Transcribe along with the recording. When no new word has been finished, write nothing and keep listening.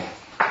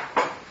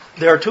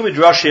There are two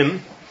midrashim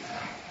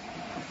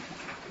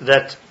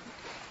that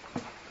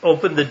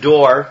open the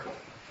door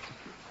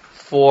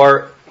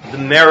for the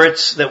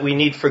merits that we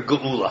need for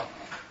geula.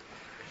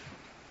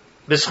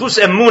 B'schus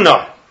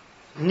Emuna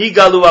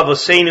nigalu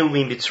avoseinu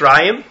min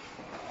Mitzrayim,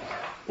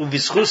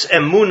 u'b'schus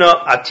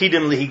Emuna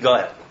atidim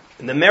lihigael.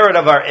 In the merit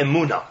of our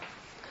Emuna.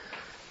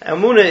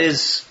 Emuna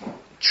is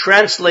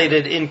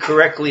translated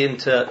incorrectly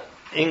into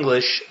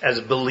English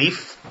as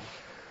belief.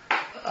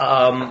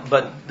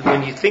 But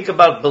when you think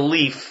about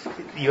belief,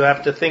 you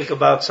have to think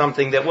about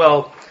something that,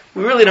 well,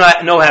 we really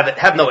have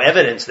no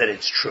evidence that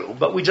it's true,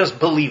 but we just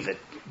believe it,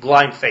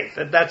 blind faith.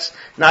 That's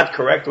not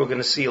correct. We're going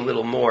to see a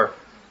little more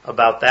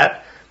about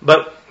that.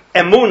 But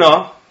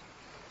Emuna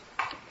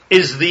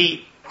is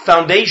the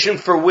foundation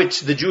for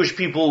which the Jewish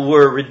people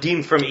were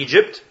redeemed from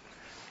Egypt,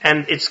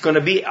 and it's going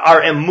to be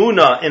our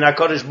Emuna in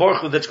HaKadosh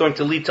Baruch Hu that's going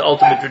to lead to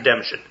ultimate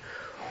redemption.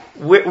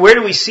 Where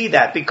do we see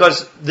that?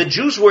 Because the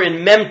Jews were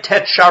in Mem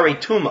Tet Shari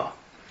Tuma.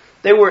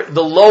 They were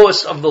the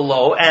lowest of the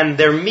low, and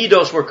their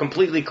midos were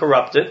completely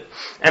corrupted.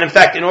 And in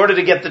fact, in order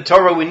to get the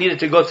Torah, we needed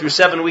to go through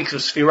 7 weeks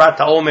of Sfirat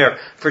HaOmer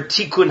for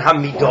Tikkun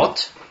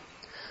HaMidot.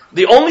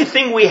 The only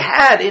thing we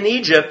had in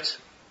Egypt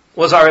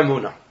was our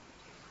Emuna.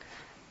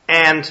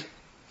 And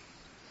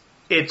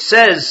it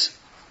says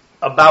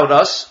about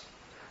us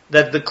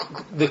that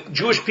the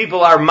Jewish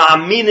people are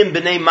Ma'aminim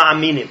b'nei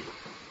Ma'aminim.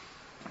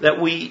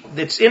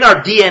 It's in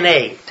our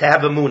DNA to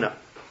have Emuna.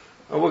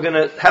 And we're going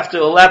to have to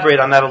elaborate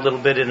on that a little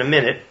bit in a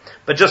minute.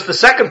 But just the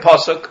second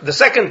pasuk, the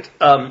second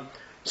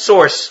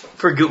source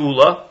for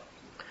Geula,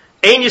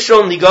 Ein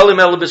Yisrael nigalim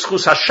ela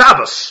b'schus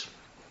ha-Shabbos,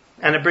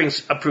 and it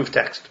brings a proof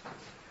text.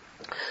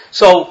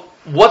 So,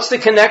 what's the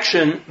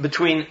connection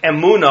between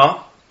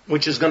Emuna,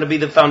 which is going to be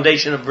the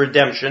foundation of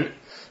redemption,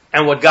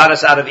 and what got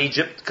us out of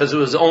Egypt, because it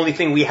was the only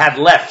thing we had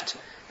left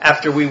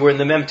after we were in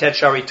the Mem Tet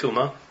Shari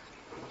Tuma,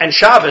 and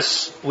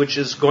Shabbos, which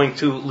is going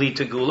to lead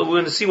to Geula? We're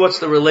going to see what's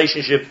the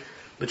relationship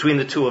between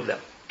the two of them.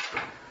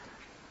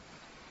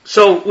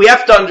 So we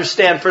have to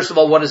understand, first of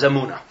all, what is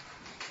Emuna.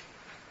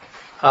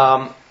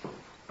 But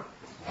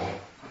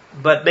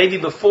maybe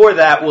before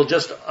that, we'll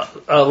just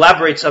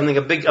elaborate something,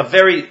 a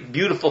very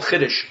beautiful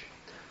chiddush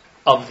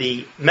of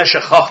the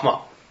Meshech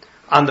Chochmah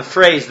on the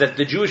phrase that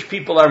the Jewish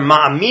people are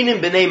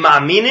Ma'aminim b'nei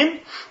Ma'aminim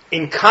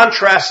in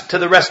contrast to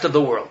the rest of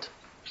the world.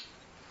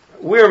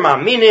 We're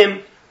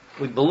Ma'aminim.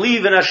 We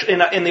believe in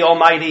the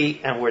Almighty,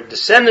 and we're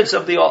descendants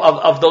of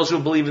those who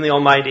believe in the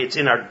Almighty. It's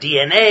in our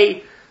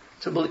DNA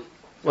to believe.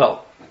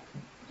 Well,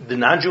 the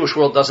non-Jewish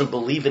world doesn't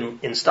believe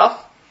in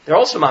stuff. They're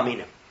also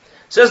ma'aminim.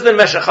 Says the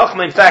Meshech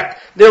Chochmah, in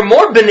fact, they're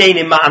more b'nei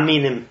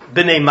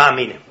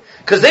ma'aminim,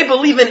 because they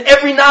believe in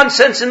every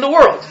nonsense in the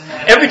world.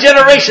 Every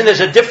generation there's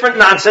a different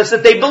nonsense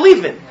that they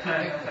believe in.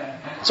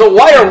 So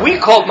why are we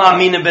called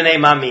ma'aminim b'nei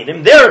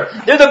ma'aminim?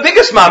 They're the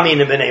biggest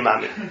ma'aminim b'nei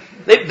ma'aminim.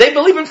 They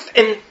believe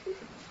in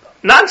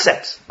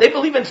nonsense. They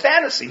believe in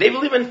fantasy. They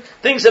believe in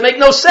things that make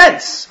no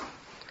sense.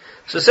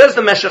 So says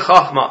the Meshech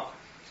Chochmah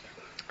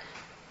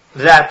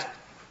that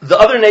the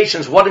other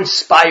nations, what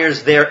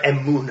inspires their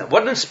emuna?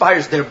 What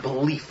inspires their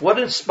belief? What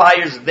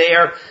inspires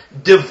their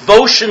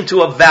devotion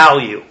to a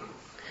value?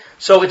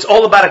 So it's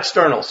all about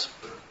externals.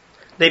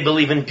 They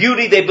believe in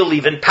beauty, they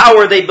believe in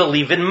power, they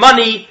believe in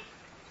money,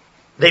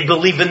 they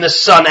believe in the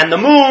sun and the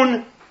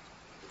moon.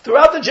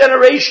 Throughout the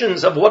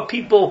generations of what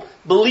people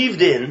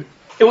believed in,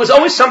 it was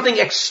always something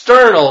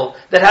external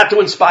that had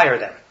to inspire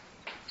them.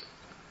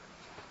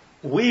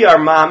 We are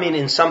ma'amin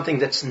in something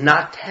that's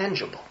not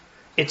tangible.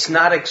 It's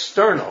not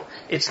external.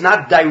 It's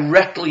not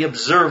directly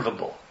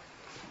observable.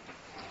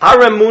 Our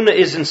emuna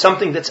is in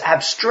something that's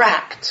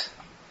abstract.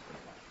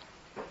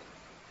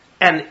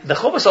 And the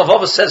Chobas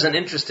Alvava says an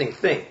interesting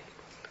thing.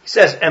 He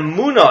says,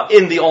 emuna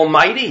in the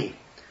Almighty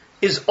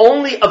is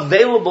only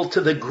available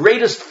to the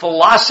greatest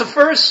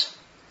philosophers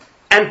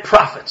and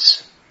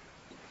prophets.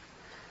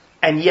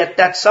 And yet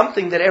that's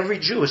something that every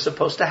Jew is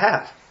supposed to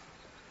have.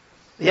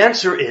 The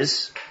answer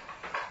is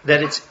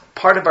that it's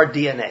part of our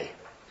DNA.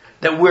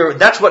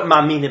 That's what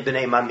ma'aminim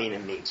b'nei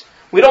ma'aminim means.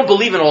 We don't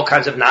believe in all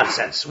kinds of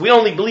nonsense. We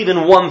only believe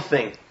in one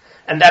thing.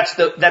 And that's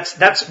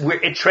where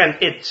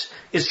it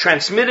is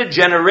transmitted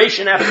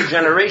generation after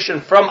generation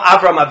from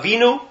Avram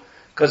Avinu,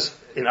 because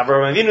in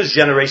Avram Avinu's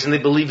generation they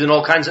believed in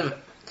all kinds of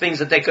things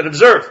that they could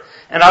observe.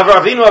 And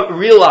Avram Avinu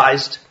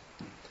realized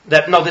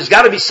that no, there's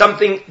got to be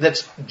something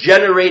that's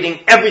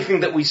generating everything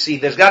that we see.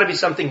 There's got to be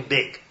something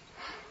big.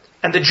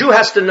 And the Jew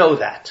has to know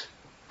that.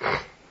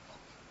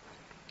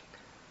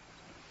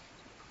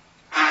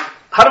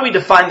 How do we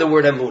define the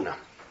word emuna?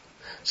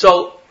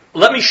 So,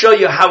 let me show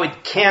you how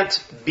it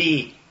can't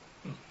be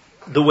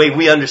the way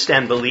we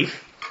understand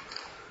belief.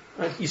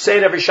 You say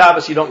it every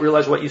Shabbos, you don't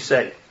realize what you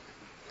say.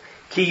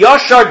 Ki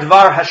yashar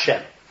dvar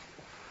Hashem.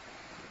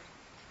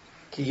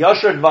 Ki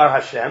yashar dvar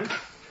Hashem.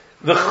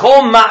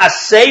 V'chol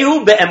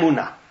ma'asehu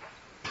be'emuna.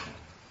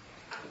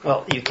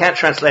 Well, you can't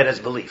translate as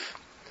belief.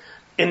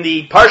 In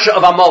the Parsha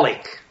of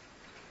Amalek,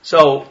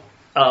 so,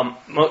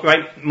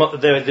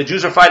 the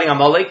Jews are fighting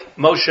Amalek.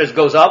 Moshe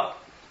goes up,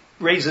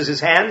 raises his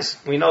hands.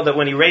 We know that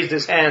when he raised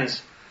his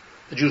hands,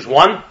 the Jews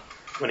won.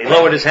 When he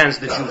lowered his hands,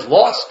 the Jews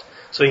lost.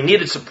 So he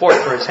needed support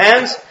for his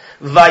hands.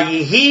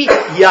 Vayihi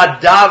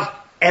yadav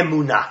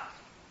emuna.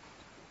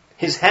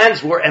 His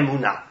hands were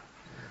emuna.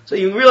 So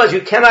you realize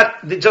you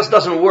cannot, it just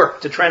doesn't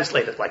work to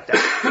translate it like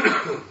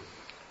that.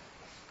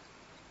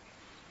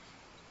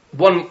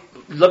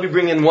 Let me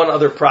bring in one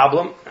other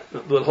problem.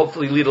 Will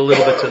hopefully lead a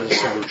little bit to the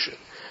solution.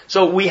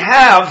 So we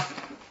have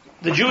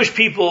the Jewish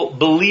people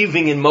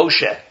believing in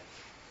Moshe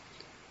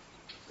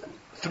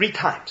 3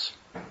 times.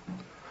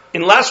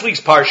 In last week's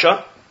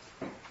Parsha,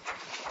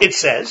 it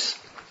says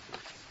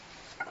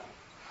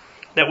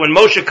that when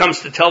Moshe comes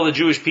to tell the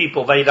Jewish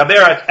people,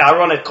 Vayidaber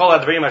Aaron et kol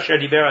hadvarim asher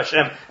diber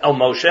Hashem el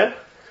Moshe,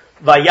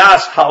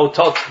 Vayas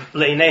ha'otot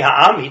le'nei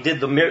ha'am, he did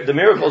the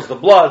miracles, the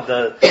blood,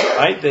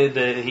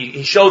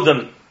 he showed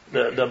them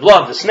the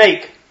blood, the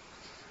snake.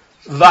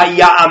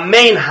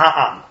 Vaya'amein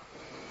ha'am.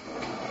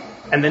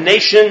 And the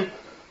nation,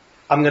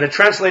 I'm going to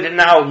translate it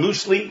now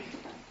loosely.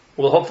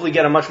 We'll hopefully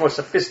get a much more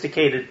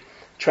sophisticated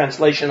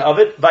translation of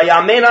it.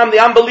 Vaya'amein ha'am, the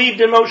Am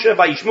believed in Moshe.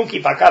 Vayishmu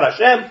ki pakad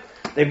Hashem.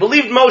 They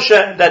believed Moshe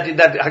that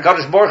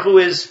HaKadosh Baruch Hu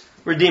is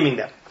redeeming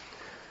them.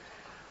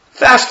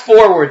 Fast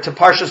forward to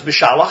Parshas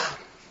B'Shalach,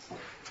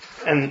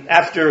 and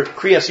after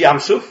Kriyas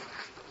Yamsuf,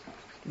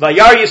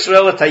 Vayar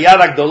Yisrael et hayad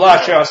hagdola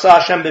asher asa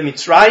Hashem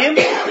b'Mitzrayim,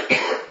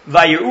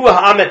 Vayiru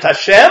ha'am et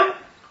Hashem,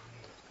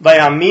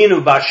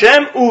 Vayaminu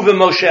b'Hashem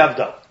u'v'Moshe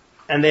avdo.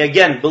 And they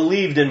again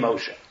believed in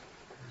Moshe.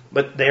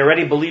 But they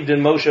already believed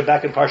in Moshe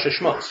back in Parsha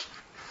Shmuze.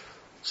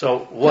 So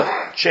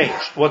what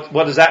changed? What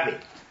does that mean?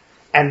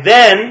 And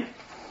then,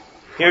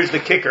 here's the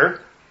kicker,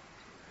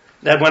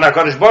 that when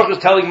HaKadosh Baruch Hu was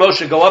telling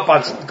Moshe, go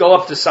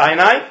up to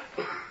Sinai,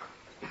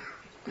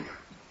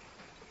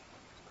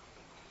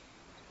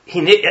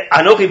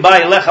 Anochi ba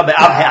elecha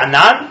be'av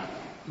ha'anan,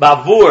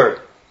 ba'avur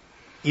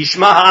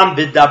yishma ha'am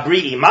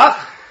b'dabri imach,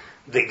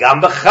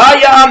 v'gam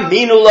b'cha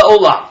ya'aminu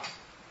la'olam.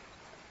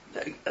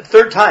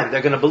 3rd time,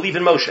 they're going to believe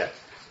in Moshe.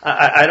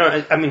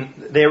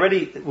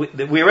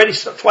 We already,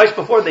 twice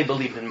before they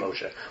believed in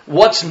Moshe.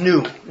 What's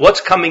new? What's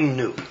coming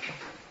new?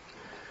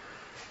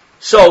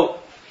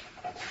 So,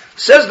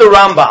 says the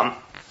Rambam,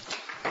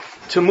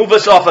 to move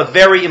us off a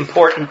very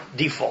important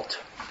default.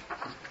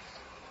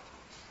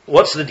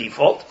 What's the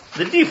default?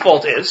 The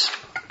default is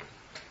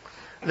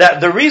that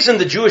the reason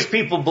the Jewish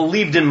people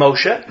believed in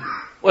Moshe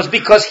was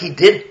because he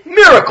did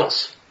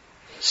miracles.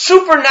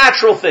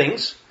 Supernatural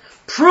things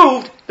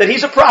proved that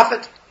he's a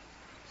prophet.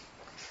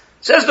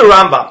 Says the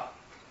Rambam,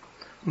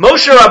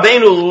 Moshe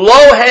Rabbeinu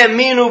lo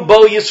ha'eminu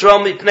bo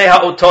Yisrael mipnei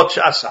ha'otot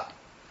she'asa.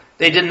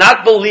 They did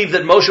not believe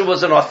that Moshe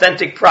was an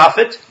authentic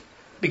prophet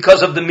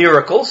because of the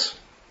miracles.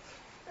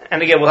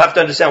 And again, we'll have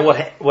to understand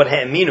what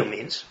ha'eminu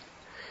means.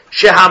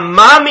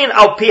 Shehamamin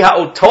al pi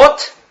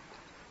ha'otot,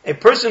 a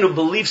person who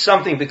believes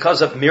something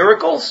because of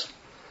miracles,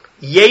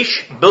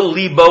 yesh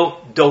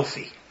belibo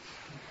dofi.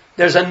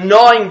 There's a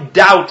gnawing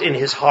doubt in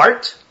his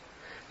heart.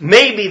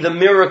 Maybe the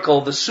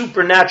miracle, the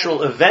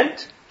supernatural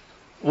event,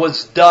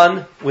 was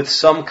done with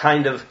some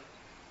kind of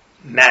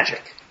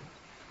magic.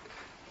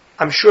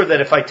 I'm sure that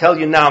if I tell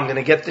you now I'm going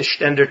to get this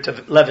shtender to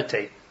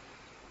levitate,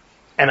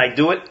 and I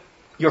do it,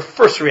 your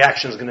first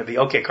reaction is going to be,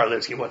 okay,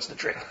 Karlinsky, what's the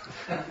trick?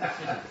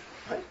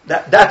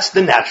 That's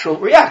the natural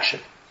reaction.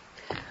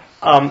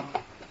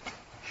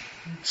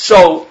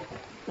 So,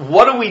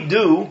 what do we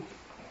do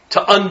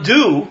to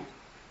undo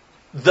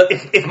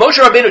if Moshe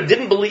Rabbeinu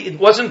didn't believe, it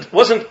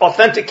wasn't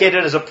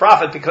authenticated as a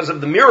prophet because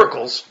of the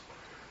miracles,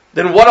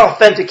 then what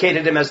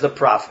authenticated him as the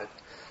prophet?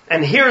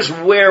 And here's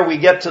where we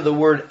get to the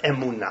word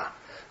Emuna.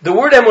 The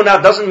word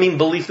Emunah doesn't mean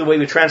belief the way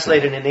we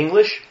translate it in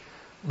English,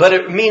 but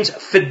it means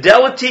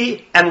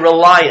fidelity and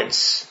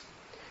reliance.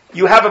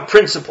 You have a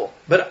principle,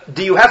 but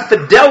do you have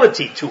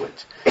fidelity to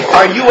it?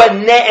 Are you a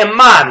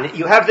ne'eman?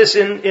 You have this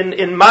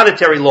in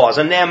monetary laws.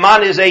 A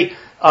ne'eman is a,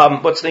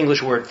 what's the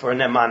English word for a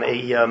ne'eman?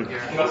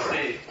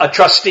 Trustee. A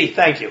trustee,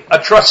 thank you. A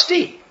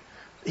trustee.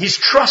 He's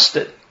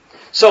trusted.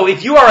 So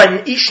if you are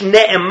an ish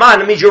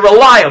ne'eman, it means you're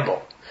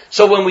reliable.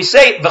 So when we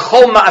say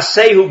v'chol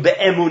ma'asehu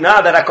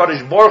be'emunah, that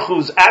HaKadosh Baruch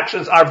Hu's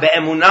actions are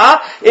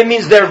be'emunah, it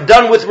means they're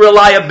done with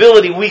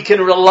reliability. We can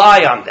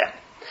rely on them.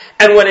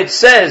 And when it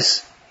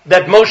says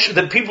that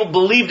the people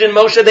believed in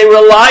Moshe, they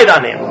relied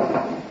on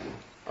him.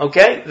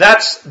 Okay,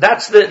 that's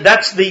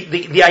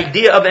the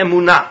idea of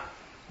emunah.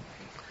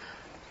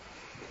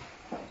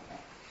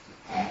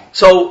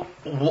 So,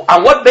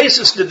 on what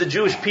basis did the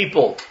Jewish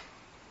people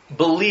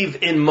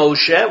believe in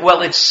Moshe?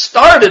 Well, it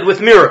started with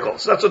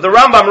miracles. That's what the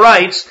Rambam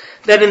writes,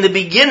 that in the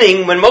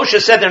beginning, when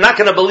Moshe said they're not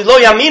going to believe, lo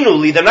yaminu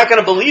li, they're not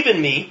going to believe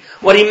in me,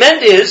 what he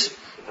meant is,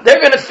 they're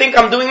going to think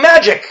I'm doing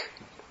magic.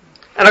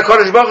 And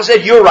HaKadosh Baruch Hu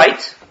said, you're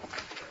right.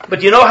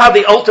 But you know how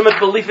the ultimate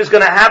belief is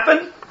going to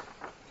happen?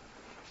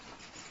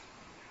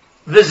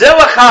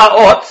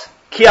 V'zelach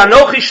ki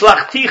anochi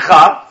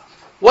shlachticha.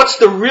 What's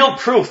the real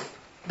proof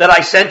that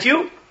I sent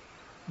you?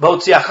 You're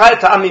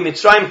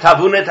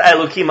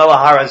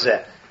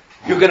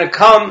going to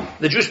come,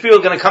 the Jewish people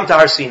are going to come to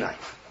Har Sinai.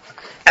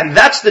 And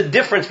that's the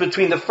difference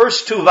between the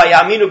first two,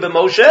 Vayaminu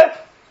b'Moshe,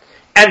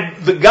 and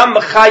V'gam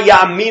b'cha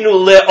ya'aminu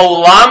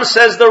le'olam,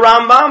 says the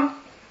Rambam.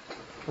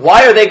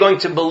 Why are they going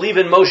to believe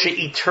in Moshe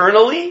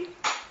eternally?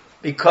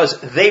 Because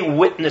they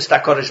witnessed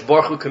HaKadosh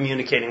Baruch Hu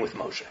communicating with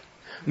Moshe.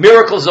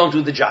 Miracles don't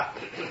do the job.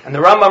 And the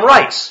Rambam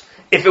writes,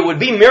 if it would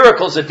be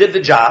miracles that did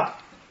the job,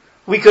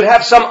 we could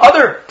have some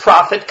other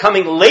prophet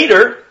coming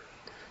later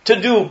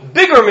to do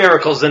bigger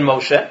miracles than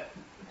Moshe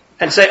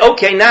and say,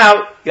 okay,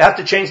 now you have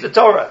to change the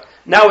Torah.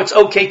 Now it's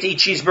okay to eat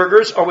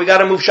cheeseburgers, or we got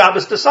to move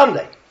Shabbos to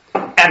Sunday.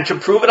 And to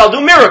prove it, I'll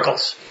do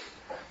miracles.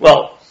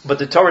 Well, but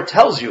the Torah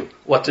tells you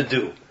what to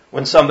do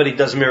when somebody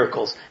does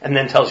miracles and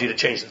then tells you to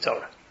change the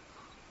Torah.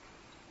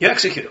 You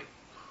execute him.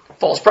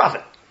 False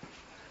prophet.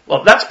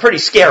 Well, that's pretty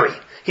scary.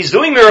 He's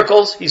doing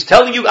miracles. He's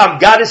telling you,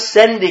 God is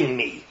sending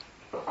me.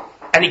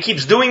 And he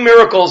keeps doing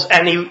miracles,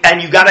 and you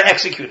got to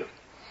execute him.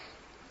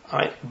 All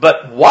right?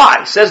 But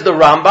why? Says the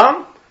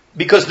Rambam,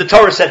 because the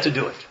Torah said to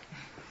do it.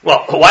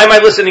 Well, why am I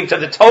listening to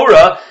the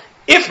Torah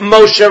if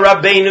Moshe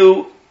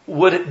Rabbeinu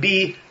would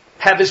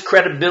have his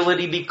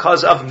credibility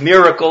because of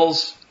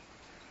miracles,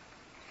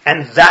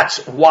 and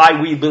that's why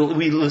we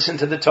listen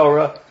to the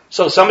Torah?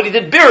 So somebody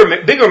did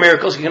bigger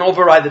miracles, you can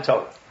override the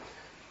Torah.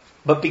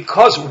 But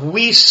because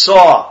we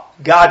saw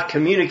God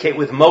communicate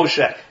with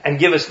Moshe and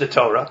give us the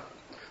Torah,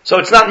 so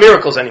it's not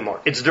miracles anymore.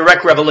 It's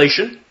direct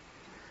revelation.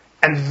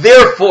 And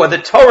therefore, the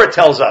Torah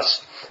tells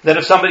us that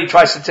if somebody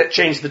tries to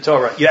change the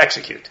Torah, you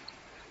execute.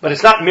 But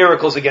it's not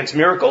miracles against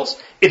miracles.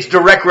 It's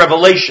direct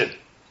revelation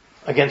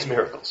against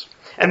miracles.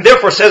 And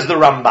therefore, says the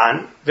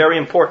Ramban, very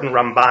important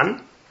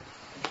Ramban,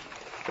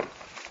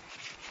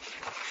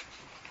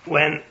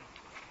 where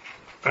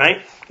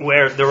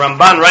the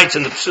Ramban writes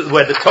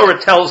where the Torah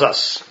tells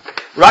us,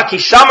 Raki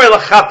shamer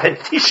lecha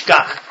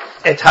pentishkach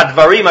et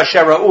hadvarim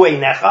asher ra'u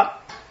einecha.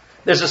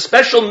 There's a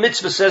special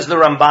mitzvah, says the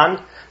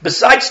Ramban,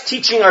 besides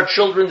teaching our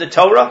children the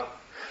Torah,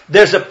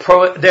 there's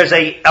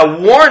a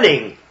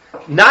warning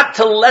not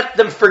to let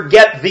them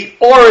forget the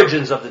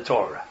origins of the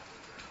Torah.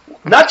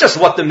 Not just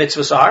what the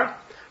mitzvahs are,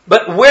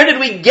 but where did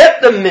we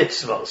get the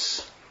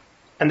mitzvahs?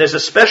 And there's a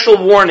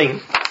special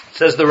warning,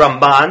 says the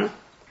Ramban,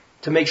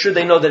 to make sure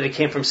they know that it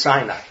came from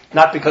Sinai,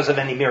 not because of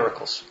any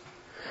miracles.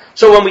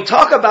 So when we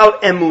talk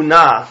about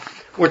Emuna,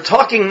 we're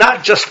talking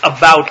not just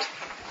about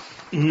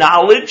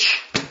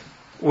knowledge,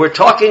 we're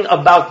talking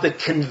about the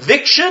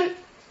conviction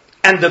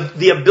and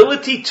the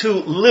ability to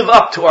live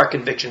up to our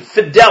conviction,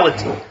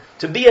 fidelity.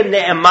 To be a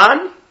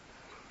ne'eman,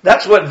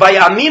 that's what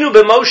Vayaminu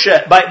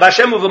b'Moshe,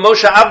 B'Hashemu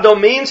v'Moshe Avdo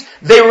means.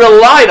 They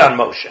relied on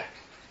Moshe.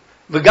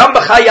 V'gam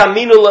b'cha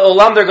yaminu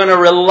le'olam, they're going to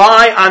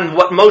rely on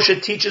what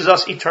Moshe teaches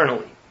us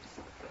eternally.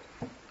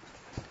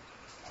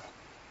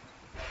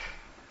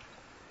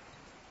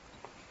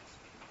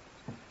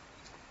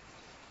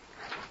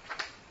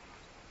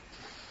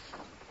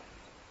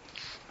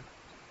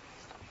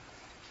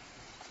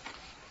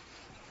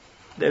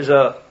 There's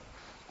an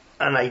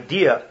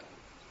idea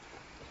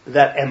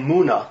that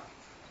Emuna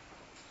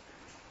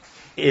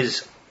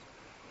is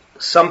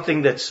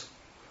something that's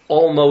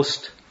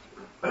almost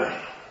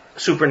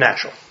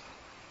supernatural.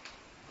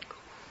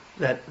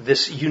 That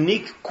this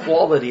unique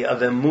quality of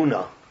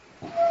Emuna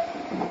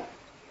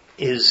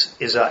is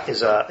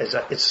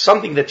it's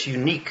something that's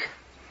unique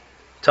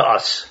to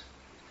us,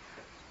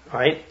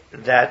 right?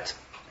 That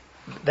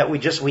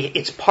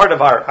it's part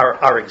of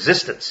our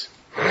existence.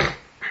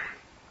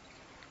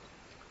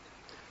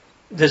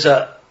 There's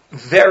a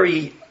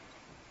very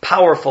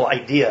powerful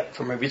idea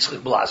from Rabbi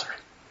Blazer.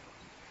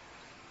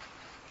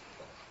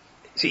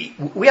 See,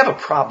 we have a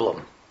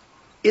problem.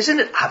 Isn't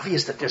it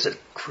obvious that there's a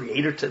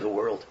creator to the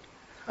world?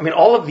 I mean,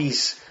 all of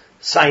these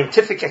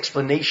scientific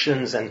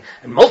explanations and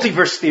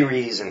multiverse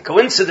theories and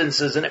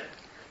coincidences,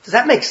 does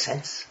that make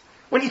sense?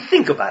 When you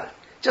think about it,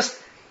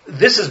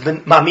 this is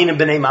Maminim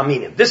B'nai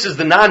Maminim. This is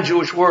the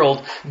non-Jewish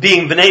world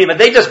being B'nai, and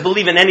they just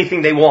believe in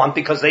anything they want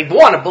because they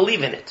want to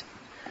believe in it.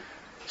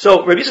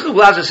 So Rabbi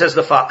Blazer says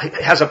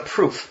has a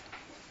proof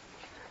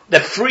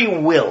that free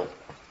will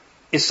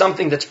is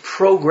something that's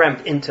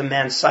programmed into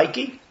man's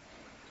psyche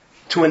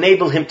to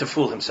enable him to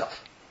fool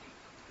himself.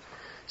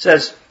 It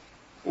says,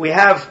 we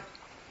have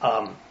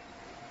a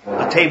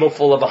table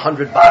full of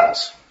 100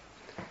 bottles,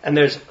 and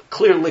there's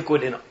clear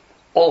liquid in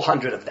all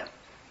 100 of them.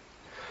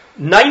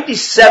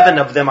 97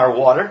 of them are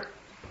water,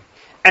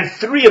 and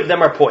 3 of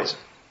them are poison.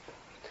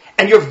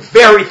 And you're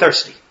very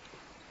thirsty.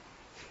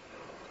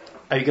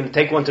 Are you going to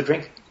take one to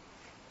drink?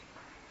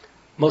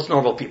 Most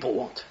normal people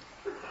won't.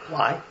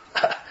 Why?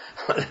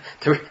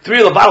 3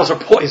 of the bottles are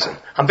poison.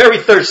 I'm very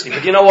thirsty,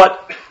 but you know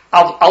what?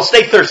 I'll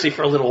stay thirsty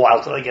for a little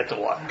while till I get to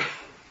water.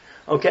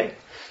 Okay?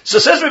 So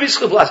says Rabbi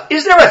Karlinsky,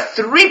 is there a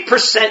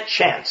 3%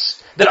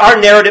 chance that our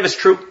narrative is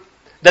true?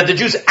 That the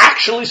Jews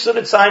actually stood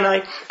at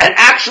Sinai and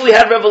actually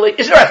had revelation?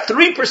 Is there a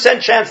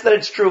 3% chance that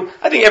it's true?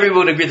 I think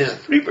everyone would agree there's a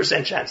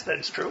 3% chance that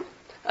it's true.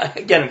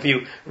 Again, if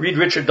you read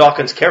Richard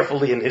Dawkins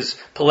carefully in his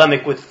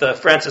polemic with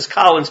Francis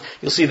Collins,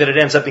 you'll see that it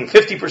ends up being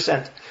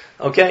 50%.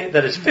 Okay?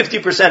 That is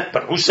 50%.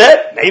 But who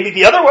said? Maybe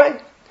the other way.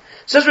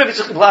 Says Rabbi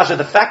Karlinsky,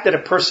 the fact that a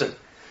person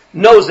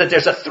knows that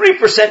there's a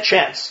 3%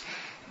 chance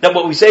that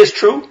what we say is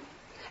true,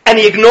 and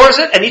he ignores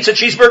it and eats a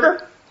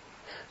cheeseburger,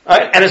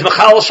 right, and is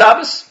Machal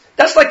Shabbos,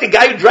 That's like the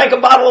guy who drank a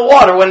bottle of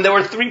water when there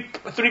were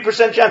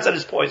 3% chance that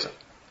it's poison.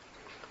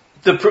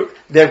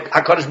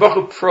 HaKadosh Baruch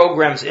Hu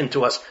programs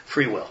into us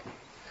free will.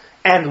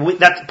 And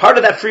that part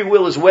of that free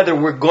will is whether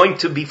we're going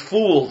to be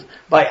fooled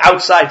by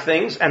outside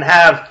things and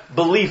have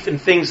belief in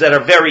things that are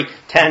very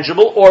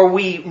tangible, or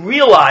we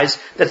realize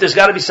that there's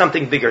got to be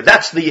something bigger.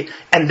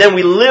 And then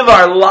we live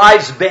our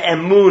lives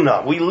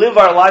be'emuna. We live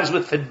our lives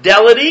with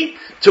fidelity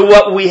to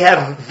what we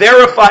have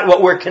verified,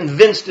 what we're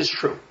convinced is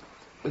true.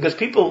 Because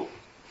people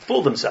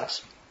fool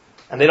themselves,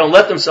 and they don't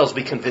let themselves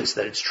be convinced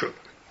that it's true.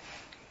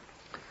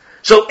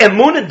 So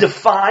Emuna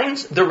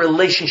defines the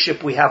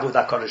relationship we have with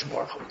HaKadosh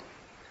Baruch Hu.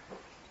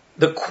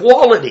 The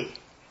quality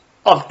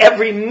of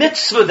every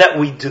mitzvah that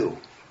we do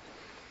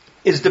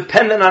is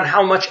dependent on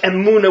how much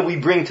Emuna we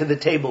bring to the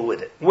table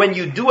with it. When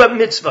you do a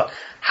mitzvah,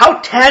 how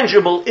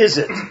tangible is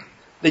it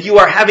that you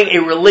are having a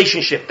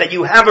relationship, that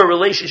you have a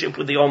relationship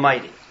with the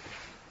Almighty?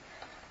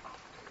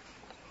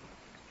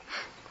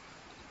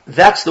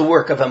 That's the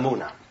work of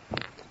Emuna.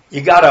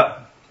 You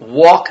gotta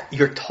walk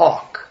your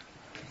talk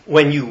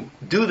when you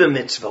do the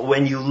mitzvah,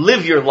 when you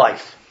live your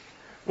life,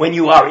 when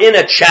you are in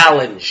a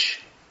challenge.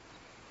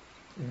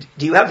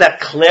 Do you have that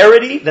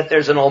clarity that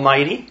there's an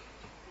Almighty?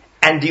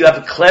 And do you have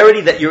the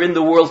clarity that you're in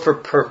the world for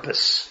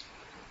purpose?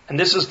 And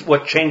this is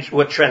what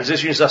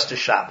transitions us to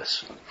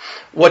Shabbos.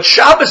 What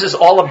Shabbos is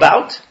all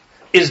about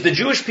is the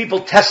Jewish people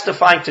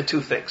testifying to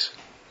two things.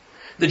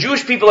 The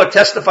Jewish people are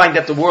testifying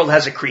that the world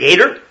has a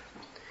creator.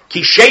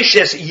 Ki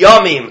sheishes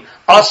yamim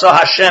asa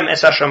Hashem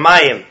es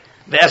hashamayim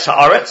ve'es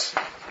haaretz.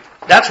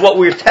 That's what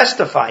we're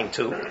testifying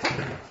to.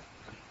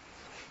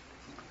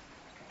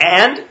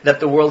 And that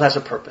the world has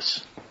a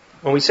purpose.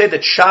 When we say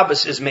that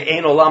Shabbos is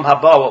me'ein olam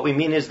haba, what we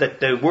mean is that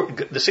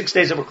the 6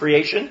 days of a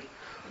creation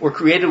were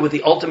created with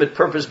the ultimate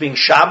purpose being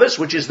Shabbos,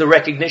 which is the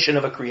recognition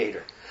of a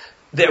creator.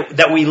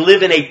 That we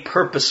live in a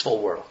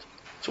purposeful world.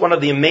 It's one of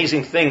the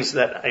amazing things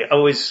that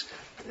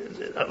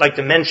I'd like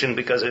to mention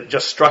because it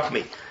just struck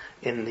me.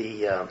 In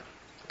the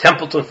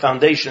Templeton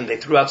Foundation, they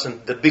threw out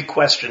the big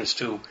questions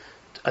to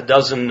a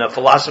dozen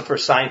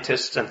philosophers,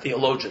 scientists, and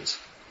theologians.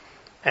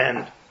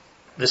 And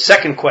the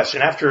second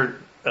question, after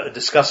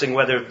discussing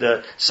whether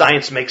the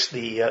science makes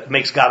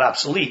God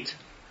obsolete,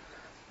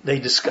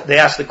 they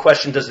asked the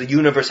question: does the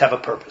universe have a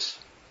purpose?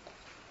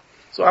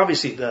 So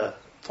obviously the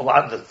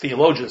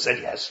theologians said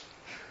yes.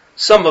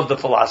 Some of the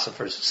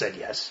philosophers said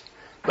yes.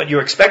 But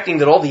you're expecting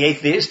that all the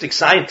atheistic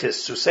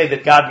scientists who say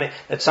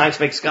that science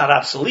makes God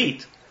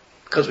obsolete,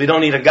 because we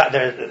don't need a God,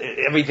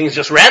 everything's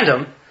just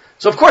random.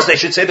 So of course they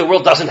should say the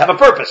world doesn't have a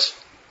purpose.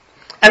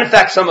 And in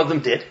fact, some of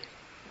them did.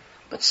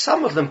 But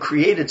some of them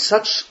created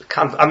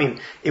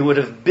it would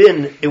have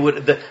been,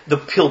 the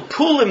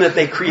pilpulim that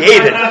they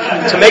created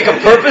to make a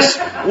purpose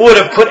would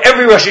have put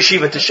every Rosh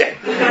Yeshiva to shame.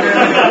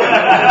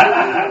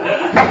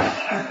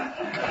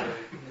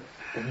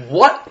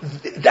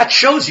 That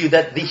shows you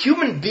that the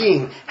human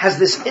being has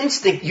this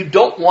instinct, you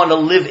don't want to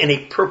live in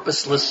a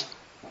purposeless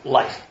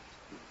life.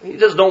 You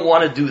just don't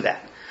want to do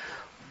that.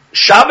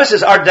 Shabbos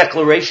is our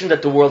declaration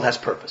that the world has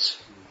purpose.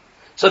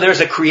 So there's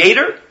a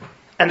creator,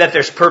 and that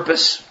there's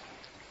purpose.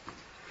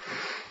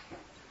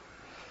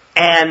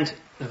 And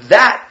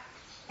that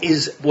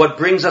is what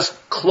brings us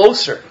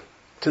closer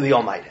to the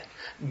Almighty.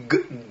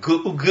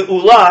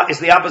 Geula is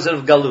the opposite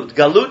of galut.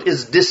 Galut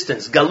is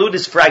distance. Galut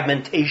is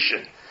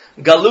fragmentation.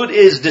 Galut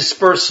is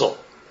dispersal.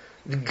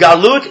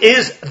 Galut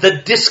is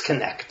the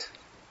disconnect.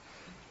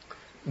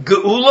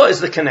 Geula is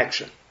the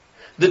connection.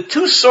 The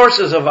two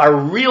sources of our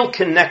real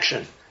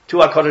connection to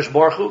HaKadosh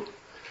Baruch Hu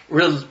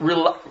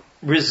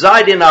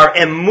reside in our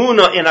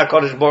emuna in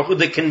HaKadosh Baruch Hu,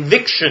 the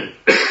conviction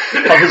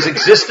of His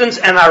existence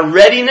and our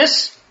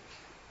readiness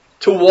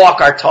to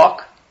walk our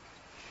talk.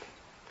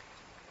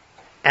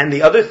 And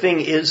the other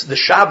thing is the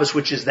Shabbos,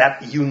 which is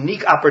that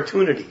unique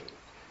opportunity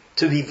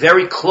to be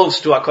very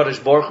close to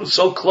HaKadosh Baruch Hu,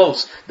 so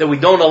close that we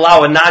don't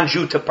allow a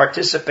non-Jew to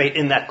participate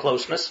in that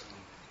closeness,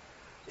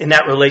 in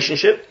that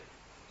relationship.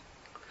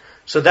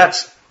 So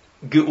that's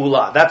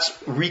Geula. That's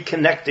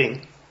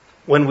reconnecting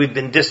when we've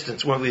been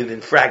distanced, when we've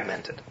been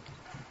fragmented.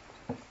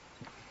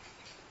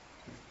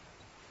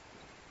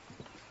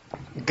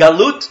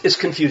 Galut is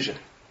confusion.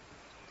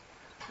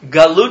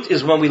 Galut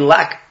is when we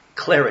lack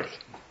clarity.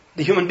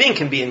 The human being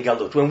can be in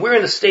galut. When we're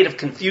in a state of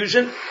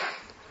confusion,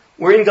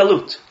 we're in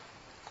galut.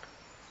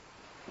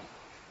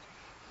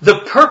 The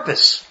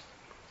purpose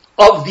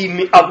of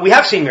we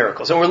have seen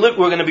miracles, and we're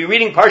going to be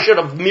reading Parshat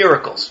of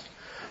miracles.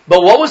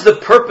 But what was the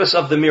purpose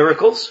of the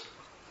miracles?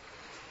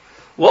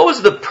 What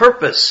was the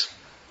purpose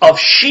of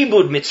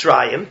Shibud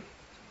Mitzrayim,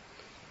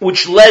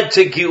 which led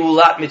to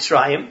Geulat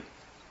Mitzrayim?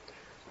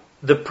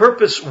 The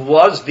purpose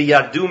was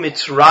V'yadu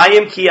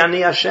Mitzrayim ki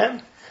ani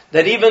Hashem,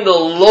 that even the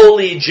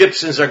lowly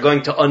Egyptians are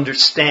going to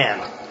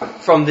understand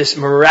from this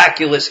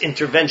miraculous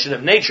intervention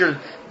of nature.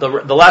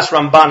 The last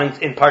Ramban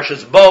in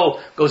Parshas Bo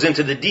goes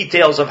into the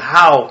details of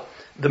how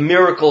the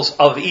miracles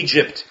of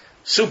Egypt,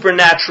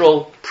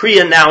 supernatural,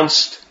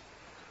 pre-announced,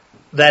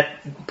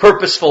 that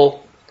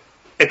purposeful,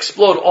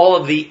 explode all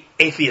of the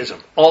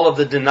atheism, all of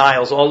the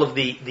denials, all of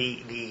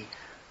the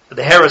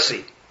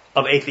heresy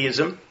of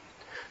atheism,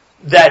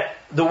 that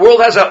the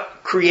world has a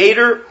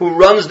creator who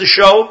runs the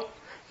show,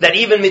 that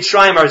even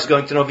Mitzrayim is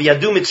going to know.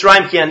 V'yadu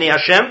Mitzrayim ki ani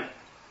Hashem.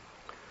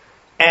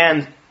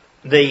 And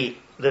the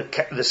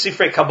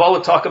Sifrei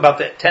Kabbalah talk about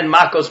the 10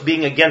 makos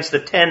being against the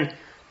 10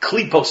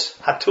 klipos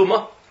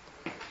hatuma,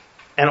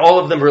 and all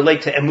of them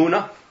relate to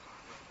Emuna.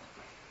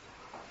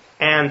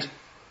 And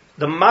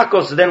the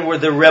makos then were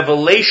the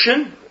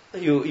revelation.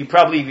 You're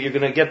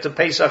going to get to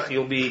Pesach,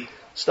 you'll be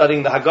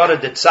studying the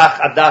Haggadah, Detzach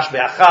Adash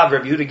Be'achav,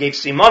 Rabbi Yehuda gave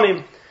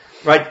Simonim,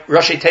 right?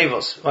 Rashi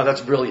Tevos. Oh,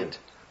 that's brilliant.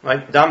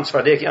 Right? Dam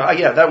Tzfardek. Oh,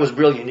 yeah, that was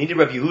brilliant. You needed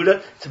Rabbi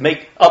Yehuda to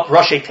make up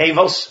Rashi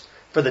Tevos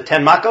for the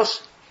 10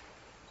 makos.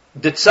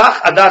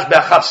 Detzach Adash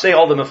Be'achav, say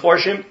all the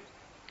Meforshim.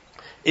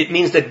 It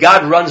means that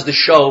God runs the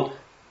show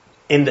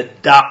in the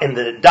Dam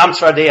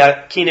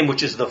Tzfardei Kinim,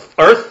 which is the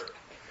earth,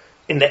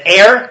 in the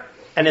air,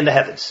 and in the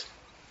heavens.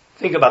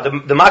 Think about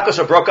it. The makos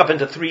are broke up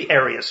into 3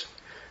 areas.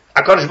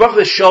 HaKadosh Baruch Hu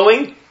is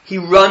showing He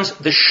runs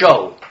the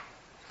show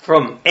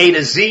from A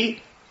to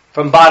Z,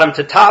 from bottom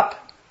to top,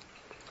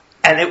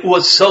 and it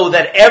was so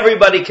that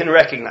everybody can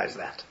recognize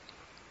that.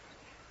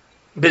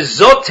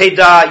 Bezot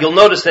Teda, you'll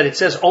notice that it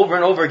says over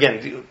and over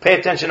again. Pay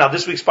attention now.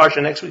 This week's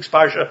parsha, next week's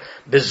parsha.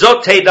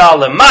 Bezot Teda,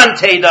 Leman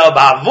Teda,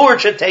 Ba'avur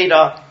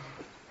Teda.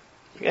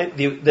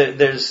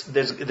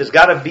 There's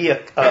got to be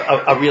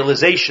a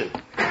realization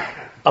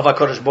of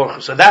HaKadosh Baruch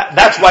Hu. So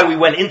that's why we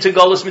went into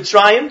Golus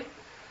Mitzrayim,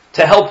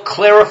 to help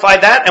clarify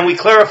that, and we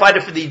clarified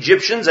it for the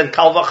Egyptians, and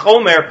Kal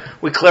Vachomer,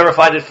 we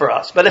clarified it for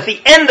us. But at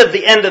the end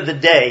of the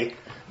day,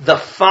 the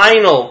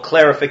final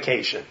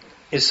clarification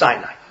is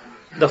Sinai.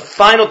 The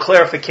final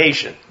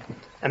clarification,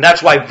 and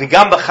that's why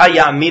V'gam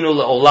b'chaya aminu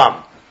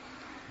le'olam,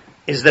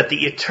 is that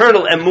the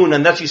eternal Emuna,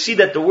 and that's, you see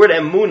that the word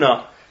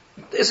Emuna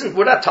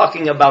we're not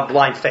talking about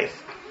blind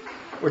faith.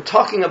 We're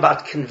talking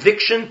about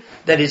conviction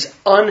that is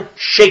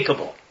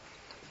unshakable.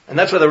 And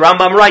that's why the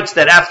Rambam writes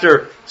that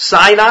after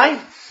Sinai,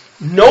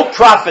 no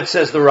prophet,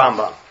 says the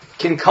Rambam,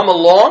 can come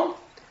along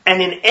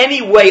and in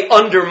any way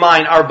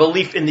undermine our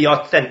belief in the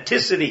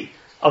authenticity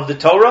of the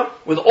Torah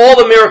with all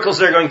the miracles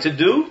they're going to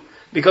do,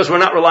 because we're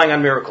not relying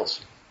on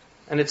miracles.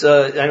 And there's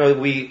a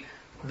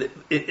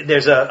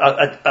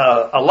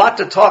lot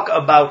to talk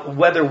about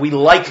whether we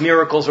like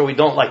miracles or we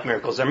don't like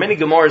miracles. There are many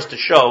Gemaras to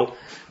show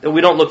that we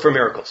don't look for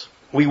miracles.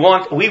 We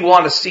want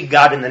to see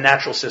God in the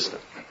natural system.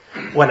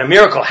 When a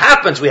miracle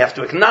happens, we have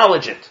to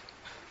acknowledge it.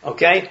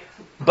 Okay?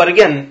 But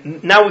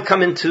again, now we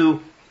come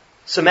into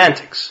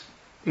semantics.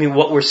 I mean,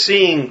 what we're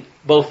seeing,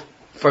 both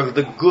for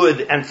the good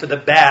and for the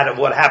bad of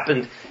what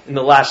happened in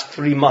the last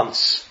 3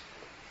 months,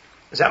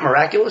 is that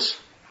miraculous?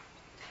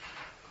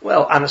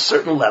 Well, on a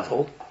certain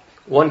level,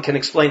 one can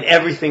explain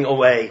everything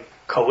away,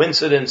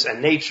 coincidence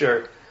and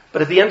nature,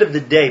 but at the end of the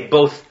day,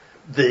 both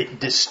the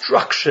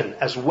destruction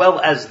as well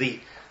as the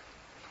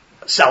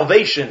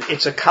salvation,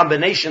 it's a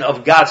combination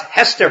of God's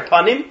Hester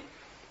Panim,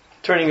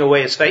 turning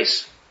away His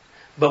face,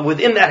 but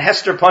within that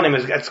Hester Panim,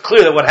 it's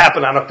clear that what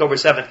happened on October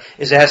 7th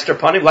is a Hester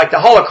Panim, like the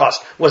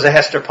Holocaust was a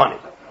Hester Panim.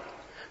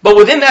 But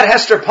within that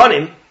Hester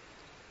Panim,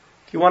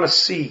 if you want to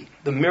see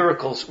the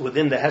miracles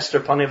within the Hester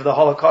Panim of the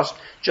Holocaust,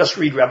 just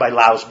read Rabbi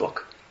Lau's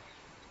book.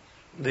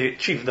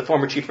 The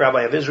former chief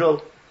rabbi of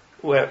Israel,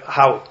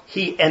 how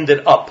he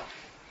ended up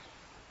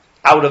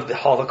out of the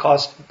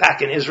Holocaust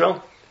back in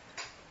Israel.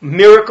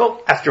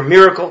 Miracle after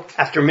miracle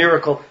after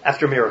miracle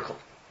after miracle.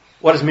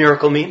 What does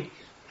miracle mean?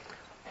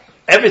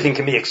 Everything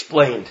can be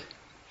explained,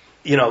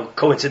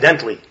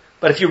 coincidentally.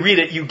 But if you read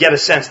it, you get a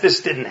sense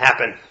this didn't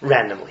happen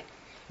randomly.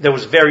 There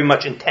was very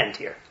much intent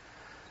here.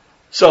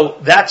 So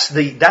that's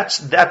the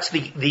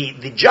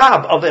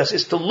job of us,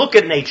 is to look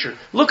at nature,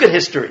 look at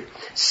history,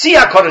 see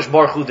HaKadosh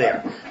Baruch Hu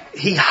there.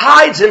 He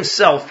hides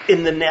Himself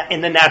in the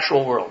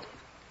natural world.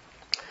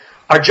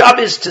 Our job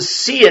is to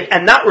see it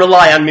and not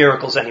rely on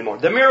miracles anymore.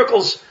 The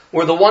miracles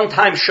were the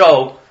one-time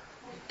show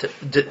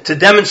to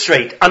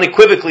demonstrate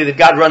unequivocally that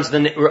God runs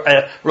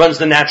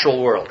the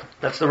natural world.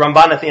 That's the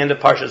Ramban at the end of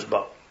Parshas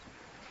Bo.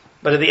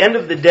 But at the end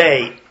of the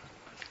day,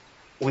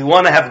 we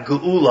want to have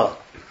Geula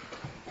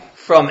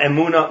from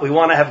Emuna. We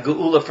want to have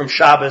Geula from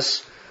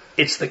Shabbos.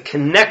 It's the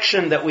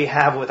connection that we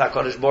have with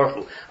HaKadosh Baruch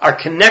Hu. Our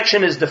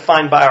connection is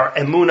defined by our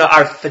Emuna,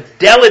 our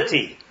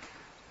fidelity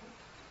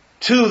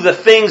to the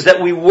things that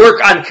we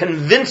work on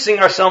convincing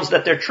ourselves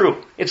that they're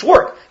true. It's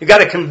work. You've got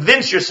to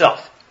convince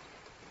yourself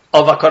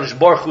of HaKadosh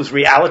Baruch Hu's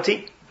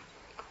reality.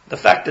 The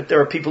fact that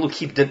there are people who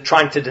keep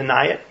trying to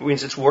deny it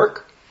means it's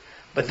work.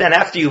 But then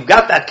after you've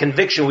got that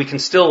conviction, we can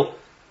still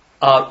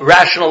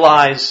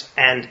rationalize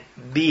and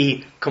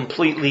be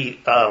completely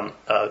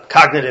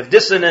cognitive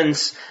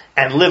dissonance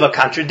and live a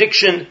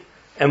contradiction.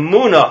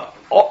 Emuna.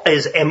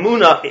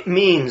 It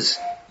means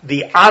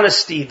the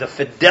honesty, the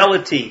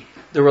fidelity,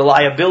 the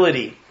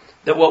reliability,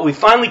 that what we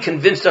finally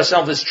convinced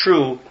ourselves is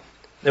true,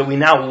 that we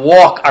now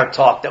walk our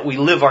talk, that we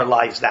live our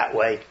lives that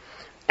way.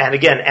 And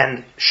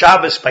again,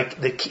 Shabbos,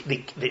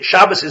 the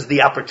Shabbos is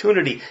the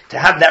opportunity to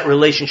have that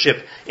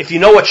relationship. If you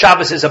know what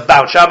Shabbos is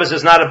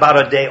not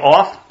about a day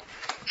off.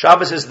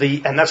 Shabbos is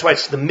and that's why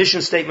it's the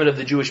mission statement of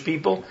the Jewish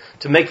people,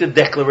 to make the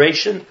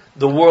declaration,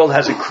 the world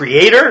has a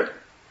creator,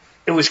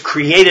 it was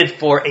created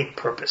for a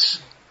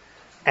purpose.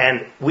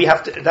 And we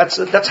have to,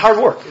 that's hard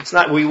work. It's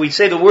not, we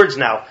say the words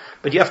now,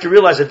 but you have to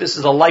realize that this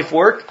is a life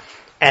work,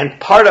 and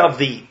part of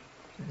the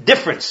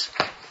difference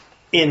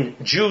in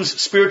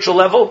Jews' spiritual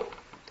level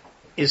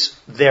is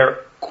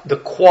the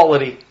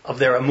quality of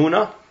their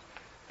Emuna,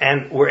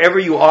 and wherever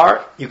you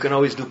are, you can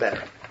always do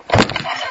better.